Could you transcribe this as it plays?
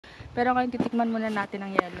Pero ngayon titikman muna natin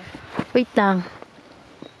ang yellow. Wait lang.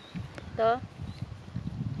 Ito.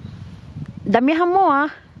 Damihan mo ah.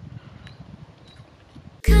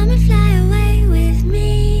 Come and fly away with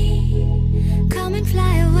me. Come and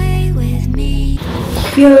fly away with me.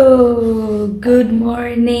 Yo! Good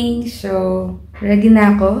morning! So, ready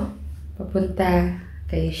na ako. Papunta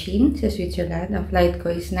kay Shin sa Switzerland. Ang flight ko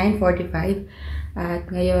is 9:45 at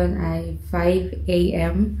ngayon ay 5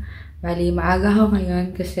 AM. Bali, maaga ako ngayon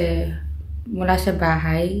kasi mula sa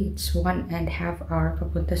bahay, it's 1.5 hour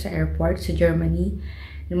papunta sa airport sa Germany.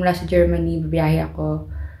 And mula sa Germany, babiyahe ako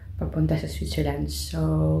papunta sa Switzerland.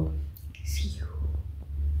 So, see you!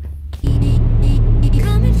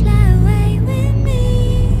 Come and fly away with me.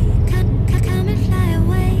 Come and fly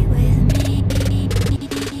away with me.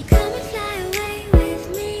 Come and fly away with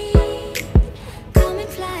me. Come and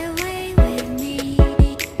fly away with me.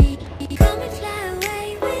 Come and fly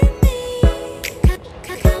away with me.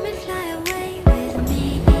 Come and fly away with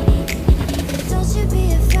me. Don't you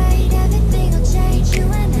be afraid, everything will change. You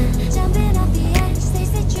and I jumping off the edge. They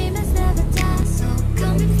say dreamers never die. So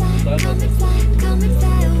come and fly, come and fly, come and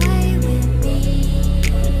fly away with me.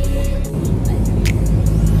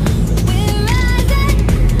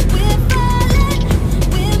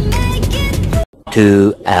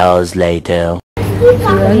 2 hours later.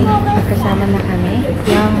 Yun, magkasama na kami.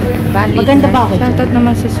 Yung bali. Maganda ba ako? Shoutout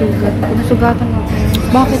naman sa sugat. Sugatan ako.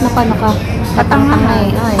 Bakit ka? Katanga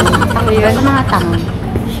eh. Ay, Ayun. mga tanga.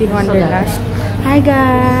 Shin Wanderlust. Hi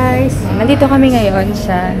guys! Nandito kami ngayon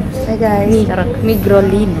sa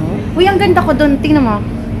Migrolino. Uy, ang ganda ko doon. Tingnan mo.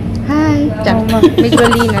 Hi!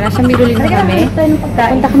 Migrolino. Nasa Migrolino kami.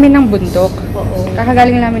 Punta kami ng bundok.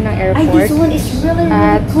 Kakagaling namin ng airport. This one is really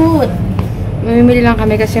good. Mamimili lang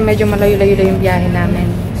kami kasi medyo malayo-layo yung biyahe namin.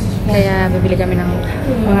 Kaya bibili kami ng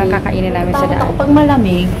mga kakainin namin sa daan. Pag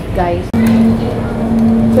malamig, guys.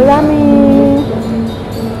 Salami!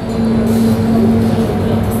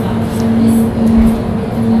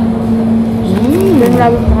 Yung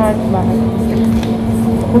lalo sa harap bahay.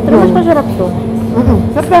 Pero mas masarap to.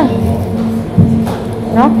 Sarap yan.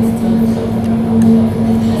 No?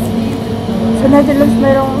 Sa Netherlands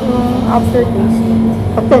mayroong aftertaste.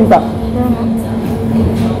 Pagtenda.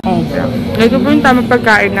 Ito po yung tamang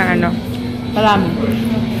pagkain na ano. Salami.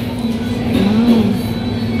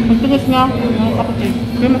 Ang tulis nga. Ang kapatid.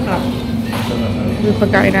 Yung masarap. Yung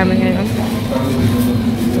pagkain namin ngayon.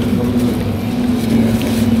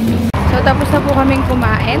 So, tapos na po kaming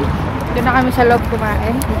kumain. Doon na kami sa loob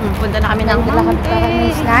kumain. Punta na kami ng Kami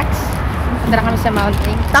snacks. Punta na kami sa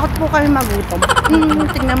mountain. Takot po kami magutom.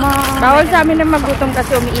 Tingnan mo. Bawal sa amin na magutom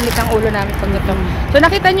kasi umiinit ang ulo namin pag gutom. So,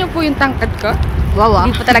 nakita niyo po yung tangkad ko? Wow.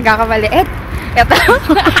 Hindi po talaga kamaliit. Ito.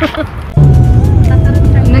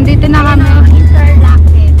 Nandito na kami.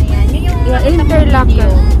 Interlaken. Ayan. Yeah,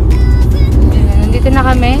 Interlaken. Nandito na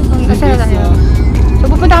kami. Kasi na tayo.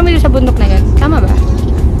 So, pupunta kami sa bundok na yun. Tama ba?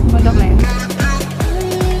 Bundok na yun.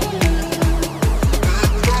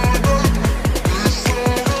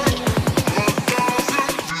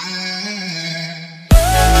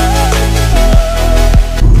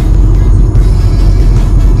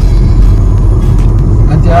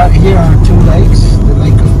 Here are two lakes, the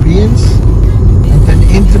Lake of Beans, and then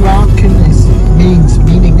Interlaken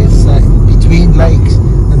meaning is between lakes,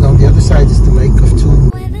 and on the other side is the Lake of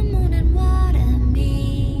Thun. Where the moon and water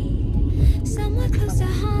meet, somewhere close to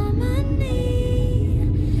harmony.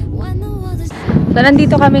 When the world is So,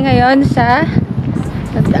 nandito kami ngayon sa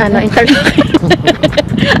Interlaken.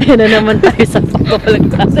 Ayun na naman tayo sa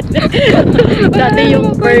pagpapalagpasan. Dati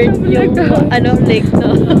yung bird, yung lake,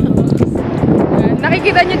 no?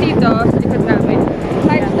 Nakikita nyo dito sa likod namin.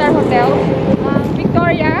 5-star hotel.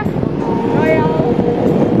 Victoria. Royal.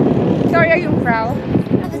 Victoria yung Frau.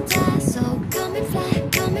 the die, so come and fly,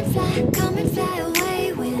 come and fly, come and fly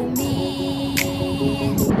away with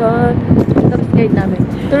me. Tourist guide namin.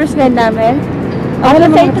 Tourist guide namin.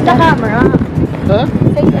 Say to the camera. Huh?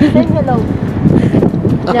 Say hello.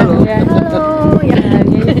 Hello. Yan. Hello. Yan.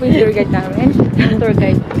 Yan yung po yung tour guide namin. Tour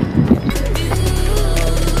guide.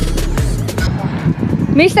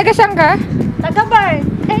 Miss, taga saan ka? Taga-bar.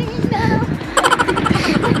 Hey, no.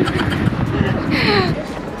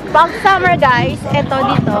 Pag summer, guys, eto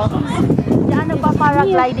dito. Diyan ba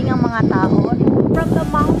paragliding ang mga tao? From the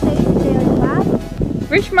mountain, there ba?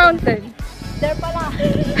 Which mountain? There pala.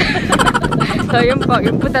 So, yun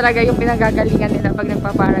po talaga yung pinagagalingan nila pag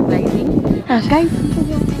nagpa-paragliding. Guys, ito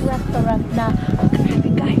yung restaurant na,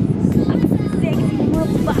 grabe guys, ang sexy mga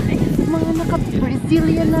babae, mga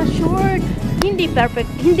naka-Brazilian na short. Hindi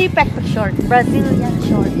perfect short, Brazilian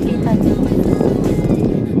short. Kita niyo.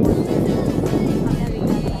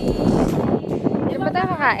 Hindi ba tayo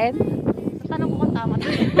kakain? kakain? Tanong ko kung tama.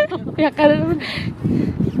 Kaya ka naman.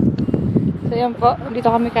 So yan po, dito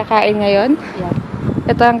kami kakain ngayon. Yeah.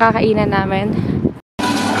 Ito ang kakainan namin.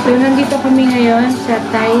 So nandito kami ngayon sa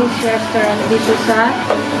Thai's restaurant dito sa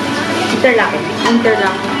Interlaken.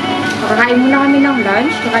 So, kakain muna kami ng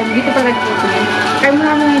lunch. Dito pala dito kami. Kakain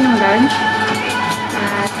muna kami ng lunch.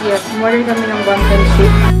 At yes, order kami ng wonton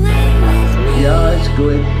soup. Yeah, it's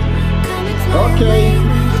good. Okay.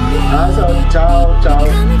 Also, ciao, ciao.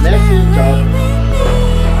 Merci, ciao.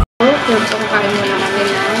 So, kakain muna kami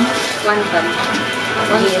ng wonton.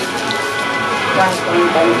 Yes.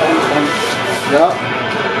 Wonton. Yeah.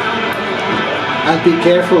 And be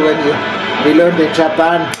careful when we learned in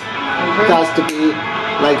Japan, it has to be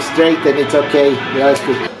like straight and it's okay. Yeah, it's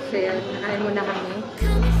good. So yan, kakain muna kami.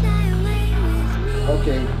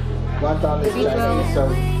 Okay. Wonton is Chinese, so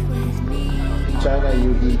in China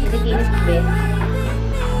you eat.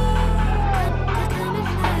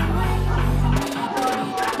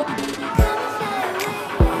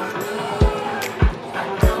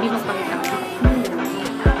 Hindi magpakita.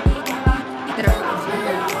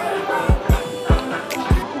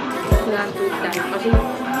 Kailangan tuwid lang. Kasi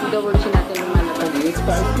double siya natin lumalabas. It's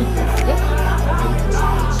spicy.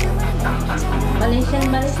 Malaysian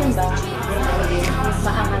ba?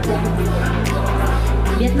 Maangat yan.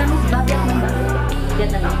 Vietnamese ba?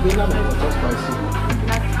 Vietnamese. Vietnam is so spicy.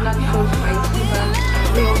 Not so spicy, but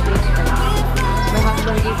we all taste spicy. My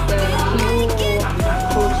husband gives the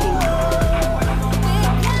whole cheese.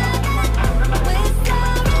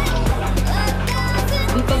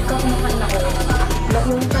 Di pagka kumakain ako,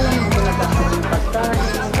 yung pala yung bulabas yung pasta.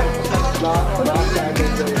 Last time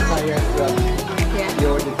in the entire restaurant, you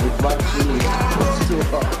ordered with one chili. It's too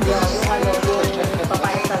hot. Yung ano, yung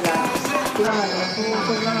papaya saga. Sila nga naman,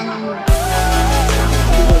 sobrang naman.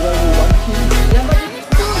 It was only one chili. Yan ba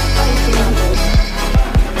dito? Spicy na ito.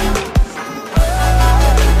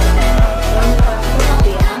 Alam mo pa, ito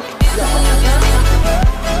kape ha? Hindi ka talaga.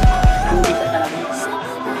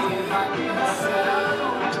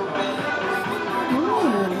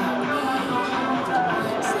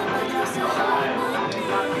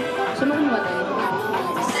 Sumakin mo tayo.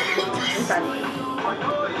 Saan?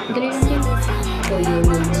 Dali lang din. So yun.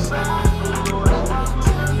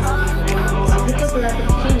 Dito pala ito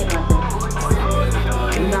chili natin.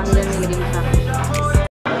 Ang dami lang nilagay sa akin.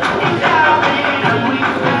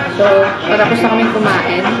 So, patapos na kami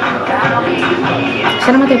kumain.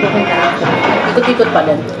 Saan naman tayo pupunta? Ikot-ikot pa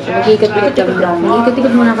din. So, mag-iikot-ikot lang.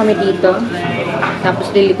 Mag-iikot-ikot muna kami dito. Tapos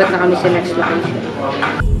lilipat na kami sa next location.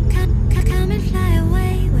 Come and fly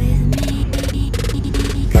away with me.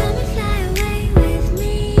 Come and fly away with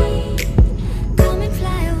me. Come and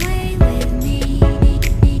fly away with me.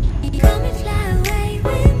 Come and fly away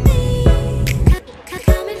with me.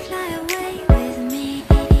 Come and fly away with me.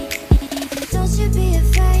 Don't you be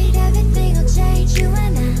afraid, everything will change. You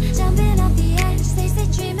and I jumping off the edge. They say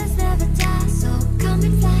dreamers never die. So come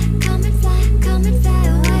and fly, come and fly, come and fly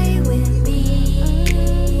away with me.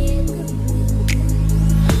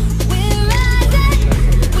 We're rising,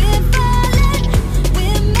 we're falling,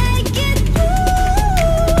 we're making through.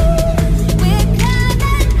 We're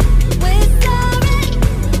climbing, we're soaring,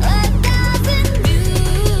 1,000 Maybe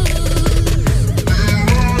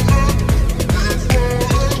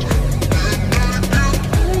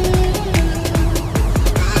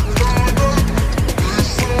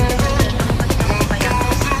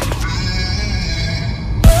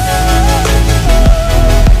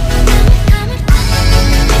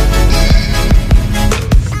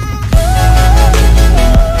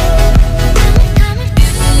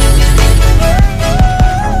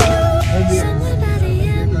Somewhere by the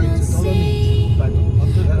you're going to emerald Dolomite, sea, but on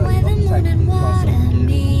the where the other moon side and you cross water some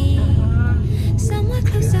meet. Somewhere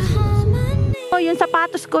close to harmony. Oh, yung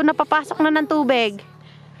sapatos ko napapasok na ng tubig.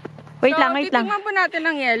 Wait lang. Titingnan po natin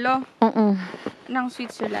ng yelo ng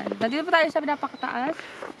Switzerland. Nandito po tayo sa pinapakataas.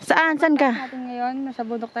 Saan ka? Natin ngayon, nasa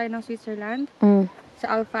bundok tayo ng Switzerland. Mm.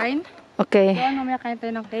 Sa Alpine. Okay. Doon, mamaya kain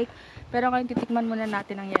tayo ng cake. Pero ngayon titikman muna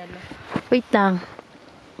natin ang yelo. Wait lang.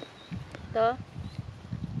 Ito.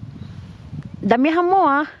 Damihan mo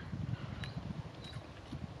ah.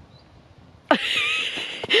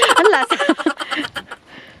 Ang lasa.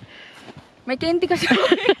 May candy kasi.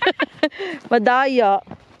 Madaya.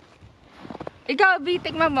 Ikaw, B,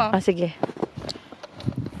 tikman mo. Ah, sige.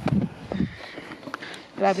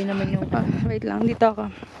 Grabe naman yung... wait lang, dito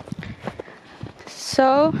ako.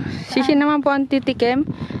 So, sisi naman po ang titikim.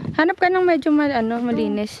 Hanap ka ng medyo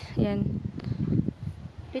malinis. Yan.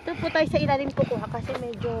 Dito po tayo sa ilalim kukuha kasi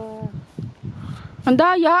medyo Ang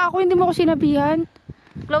daya, ako hindi mo ko sinabihan.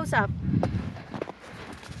 close up.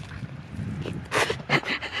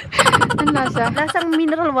 lasa? Lasang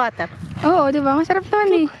mineral water. Oo, di ba? Masarap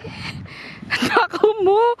naman eh. Ang takaw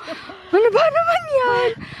mo. Ano ba naman yan?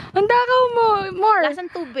 Ang takaw mo. More. Lasang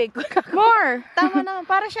tubig. More. Tama na.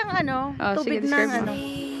 Para siyang ano, Oh, tubig sige, ng describe ano.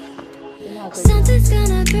 Something's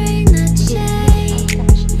gonna bring the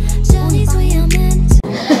change. Journeys we are meant to.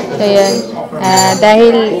 So, yan.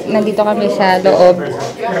 Dahil nandito kami sa loob,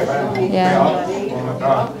 yan.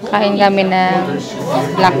 Kain kami ng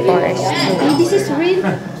Black Forest. This is real.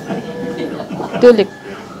 Tulip.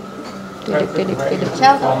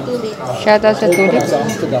 Shout out to it. Shout out sa tulip.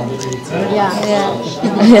 Yeah. Ayan.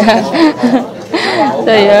 Ayan.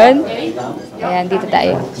 So, yun. Ayan, dito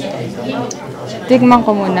tayo. Tigman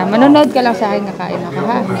ko muna. Manonood ka lang sa akin, kakain ako,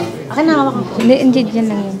 ha? Akin na hawak ko. Hindi, dyan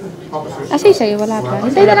lang yun. Sa'yo, wala pa.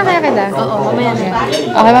 Hintay na lang kaya kita. Oo, mamaya na.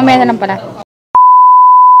 Okay, mamaya na lang pala.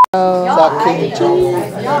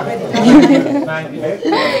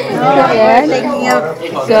 Ayan.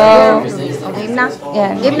 So, Game na?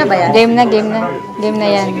 yan. Game na ba yan? Game na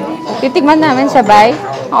yan. Titikman namin sabay.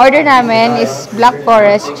 Ang order namin is Black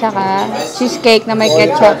Forest tsaka cheesecake na may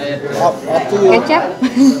ketchup. Ketchup?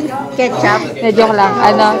 Ketchup? Joke lang.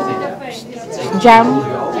 Ano? Jam?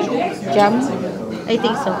 I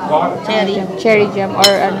think so. Cherry. Cherry jam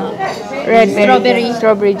or ano? Red berry.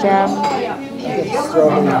 Strawberry jam.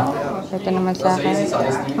 Ito naman sa akin.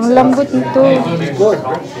 Ang lambot nito.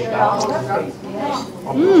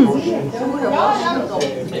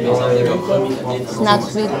 It's not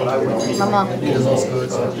sweet. Mama.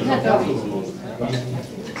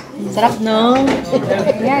 Sarap, no?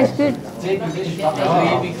 Yeah, it's good.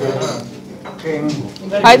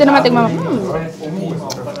 Ito naman tingnan mo.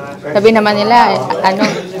 Sabi naman nila, ano,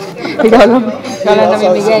 ikaw lang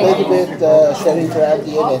namimigay. A little bit sherry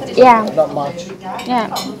brandy in it. Yeah. Not much.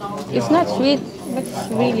 Yeah. It's not sweet, but it's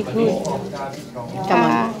really good.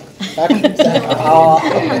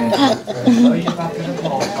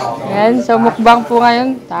 Yan, so mukbang po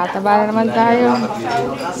ngayon. Tataba na naman tayo.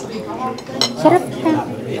 Sarap na.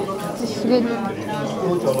 It's good.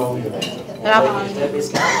 Sarap.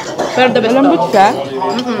 Pero the best Malambot siya.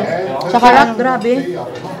 Saka Sarap, grabe.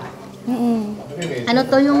 Ano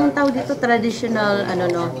to yung tawag dito? Traditional, ano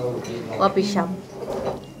no? Coffee shop.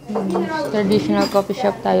 Traditional coffee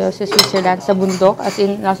shop tayo sa Switzerland, sa bundok, as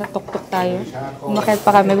in, nasa tuktok tayo. Umakyat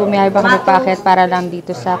pa kami, bumiyahe pa kami paakyat para lang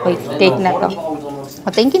dito sa cake na to. O,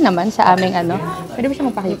 thank you naman sa aming ano. Pwede ba siya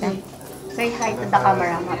magpakita? Say hi to the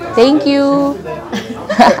camera. Thank you!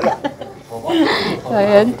 So,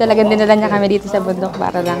 yun, talagang dinala niya kami dito sa bundok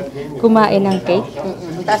para lang kumain ng cake.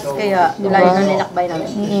 Tapos kaya, layo na nilakbay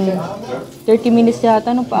namin. 30 minutes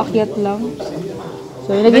yata, nung paakyat lang.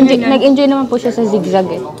 So, nag-enjoy naman po siya sa zigzag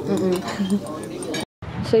eh.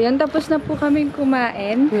 So, yan, tapos na po kaming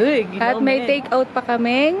kumain. At may take-out pa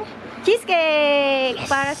kaming Cheesecake!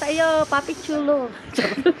 Para sa iyo, Papi Chulo.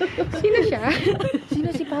 Sino siya? Sino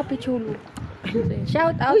si Papi Chulo?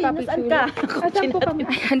 Shout out, Uy, Papi nasaan Chulo. ka? Asan po kami?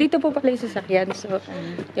 Andito po pala yung sasakyan. So,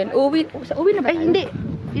 yan. Uwi na ba tayo? Ay, hindi.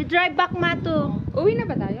 You drive back, Mato. Uwi na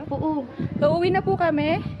ba tayo? Oo. So, uwi na po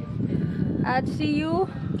kami. At see you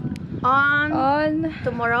On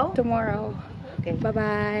tomorrow? tomorrow. Okay.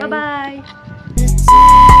 Bye-bye. Bye-bye.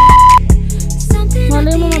 Something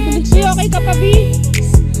Malay mo mabilis. Hey, okay ka pa, B?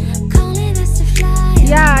 calling us to fly.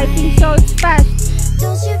 Yeah, I think so. It's fast.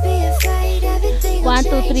 Don't you be afraid, everything 1,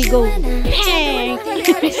 2, 3, go. Hey!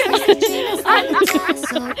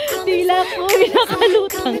 Dila ko,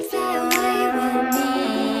 pinakalutang. Fly away